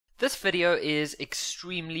This video is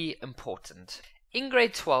extremely important. In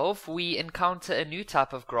grade 12, we encounter a new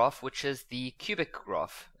type of graph, which is the cubic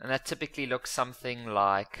graph, and that typically looks something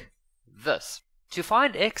like this. To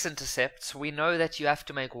find x-intercepts, we know that you have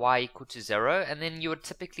to make y equal to 0, and then you would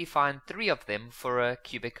typically find 3 of them for a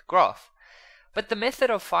cubic graph. But the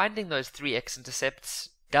method of finding those 3 x-intercepts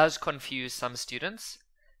does confuse some students,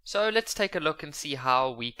 so let's take a look and see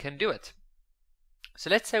how we can do it.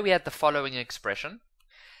 So let's say we had the following expression,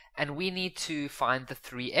 and we need to find the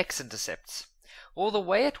 3 x-intercepts. Well, the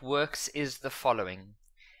way it works is the following.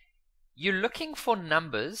 You're looking for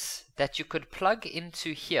numbers that you could plug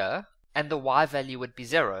into here, and the y value would be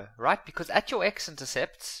 0, right? Because at your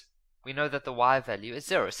x-intercepts, we know that the y value is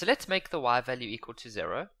 0. So let's make the y value equal to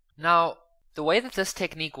 0. Now, the way that this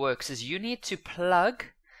technique works is you need to plug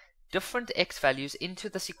different x values into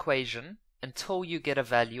this equation until you get a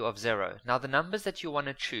value of 0. Now, the numbers that you want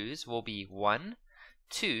to choose will be 1,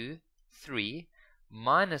 2, 3,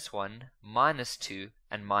 minus 1, minus 2,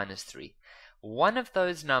 and minus 3. One of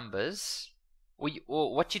those numbers, or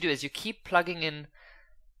what you do is you keep plugging in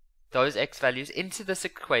those x values into this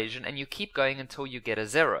equation and you keep going until you get a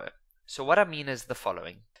 0. So what I mean is the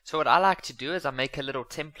following. So what I like to do is I make a little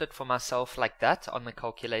template for myself like that on the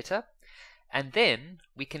calculator, and then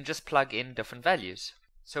we can just plug in different values.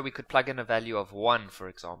 So we could plug in a value of 1, for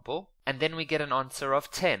example, and then we get an answer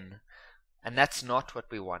of 10. And that's not what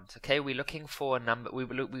we want, okay? We're looking for a number, we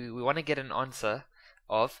want to get an answer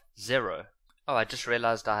of 0. Oh, I just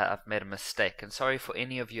realized I've made a mistake, and sorry for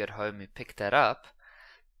any of you at home who picked that up.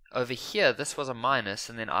 Over here, this was a minus,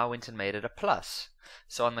 and then I went and made it a plus.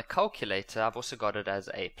 So on the calculator, I've also got it as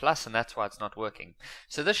a plus, and that's why it's not working.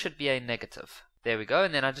 So this should be a negative. There we go,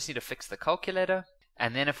 and then I just need to fix the calculator,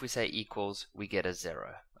 and then if we say equals, we get a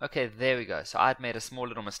 0. Okay, there we go. So I'd made a small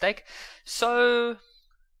little mistake. So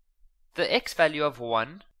the x value of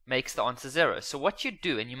 1 makes the answer 0. So what you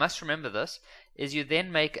do, and you must remember this, is you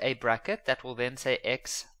then make a bracket that will then say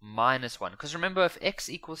x minus 1. Because remember, if x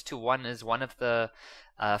equals to 1 is one of the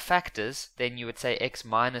factors, then you would say x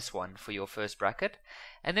minus 1 for your first bracket.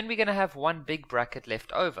 And then we're going to have one big bracket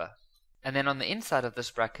left over. And then on the inside of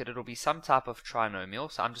this bracket, it'll be some type of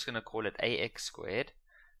trinomial. So I'm just going to call it ax squared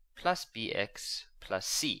plus bx plus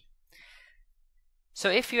c. So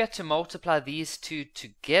if you had to multiply these two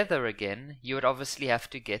together again, you would obviously have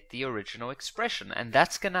to get the original expression, and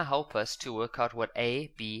that's going to help us to work out what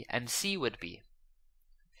a, b, and c would be.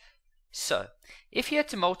 So, if you had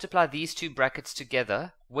to multiply these two brackets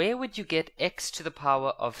together, where would you get x to the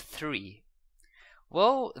power of 3?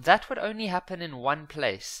 Well, that would only happen in one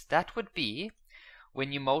place. That would be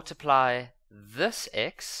when you multiply this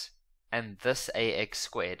x and this ax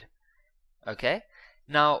squared. Okay?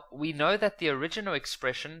 Now, we know that the original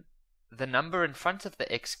expression, the number in front of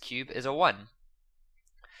the x cube is a 1.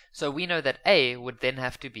 So we know that a would then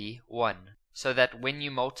have to be 1. So that when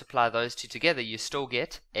you multiply those two together, you still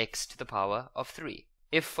get x to the power of 3.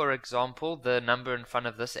 If, for example, the number in front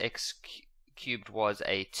of this x cubed was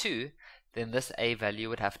a 2, then this a value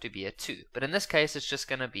would have to be a 2. But in this case, it's just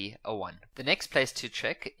going to be a 1. The next place to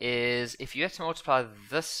check is if you have to multiply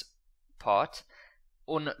this part,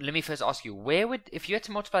 or no, let me first ask you, if you had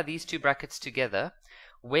to multiply these two brackets together,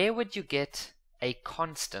 where would you get a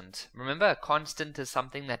constant? Remember, a constant is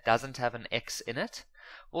something that doesn't have an x in it.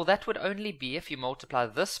 Well, that would only be if you multiply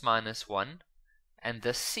this minus 1 and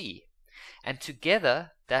this c. And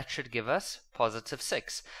together, that should give us positive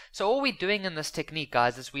 6. So all we're doing in this technique,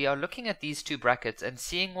 guys, is we are looking at these two brackets and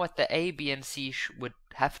seeing what the a, b, and c would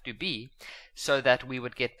have to be so that we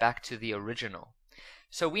would get back to the original.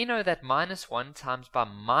 So we know that minus 1 times by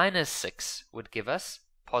minus 6 would give us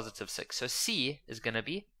positive 6. So c is going to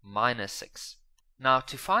be minus 6. Now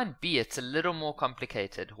to find b, it's a little more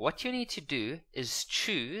complicated. What you need to do is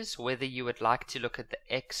choose whether you would like to look at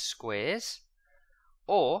the x squares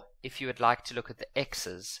or if you would like to look at the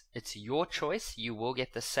x's. It's your choice. You will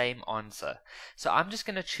get the same answer. So I'm just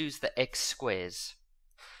going to choose the x squares.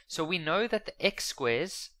 So we know that the x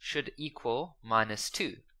squares should equal minus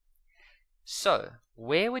 2. So,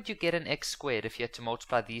 where would you get an x squared if you had to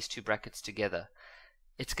multiply these two brackets together?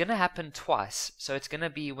 It's going to happen twice. So it's going to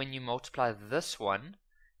be when you multiply this one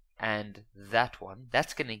and that one.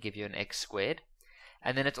 That's going to give you an x squared.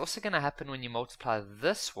 And then it's also going to happen when you multiply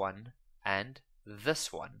this one and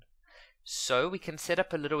this one. So we can set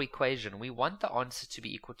up a little equation. We want the answer to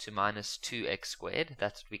be equal to minus 2x squared.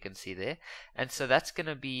 That's what we can see there. And so that's going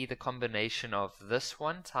to be the combination of this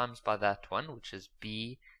one times by that one, which is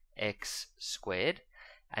bx squared,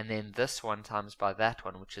 and then this one times by that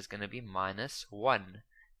one, which is going to be minus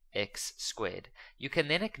 1x squared. You can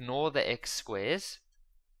then ignore the x squares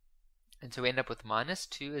And so we end up with minus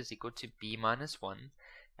 2 is equal to b minus 1.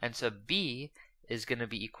 And so b is going to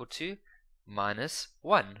be equal to minus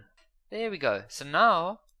 1. There we go. So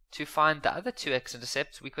now, to find the other two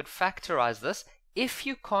x-intercepts, we could factorize this. If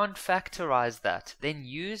you can't factorize that, then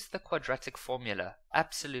use the quadratic formula.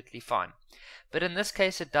 Absolutely fine. But in this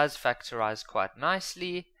case, it does factorize quite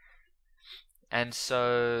nicely. And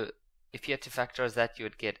so, if you had to factorize that, you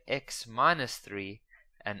would get x minus 3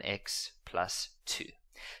 and x plus 2.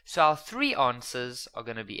 So our three answers are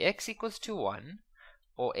going to be x equals to 1,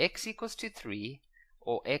 or x equals to 3,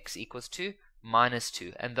 or x equals to minus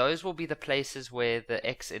 2. And those will be the places where the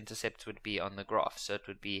x-intercept would be on the graph. So it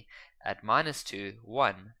would be at minus 2,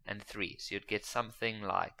 1, and 3. So you'd get something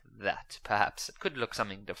like that, perhaps. It could look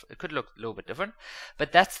something different. It could look a little bit different.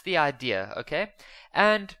 But that's the idea, okay?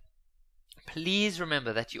 And please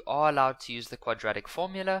remember that you are allowed to use the quadratic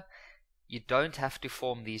formula. You don't have to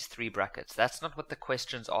form these three brackets. That's not what the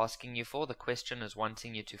question's asking you for. The question is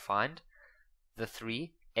wanting you to find the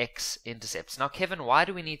three x-intercepts. Now, Kevin, why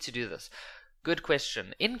do we need to do this? Good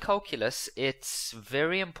question. In calculus, it's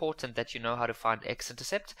very important that you know how to find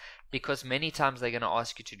x-intercept, because many times they're going to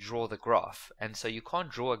ask you to draw the graph. And so you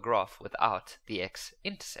can't draw a graph without the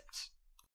x-intercepts.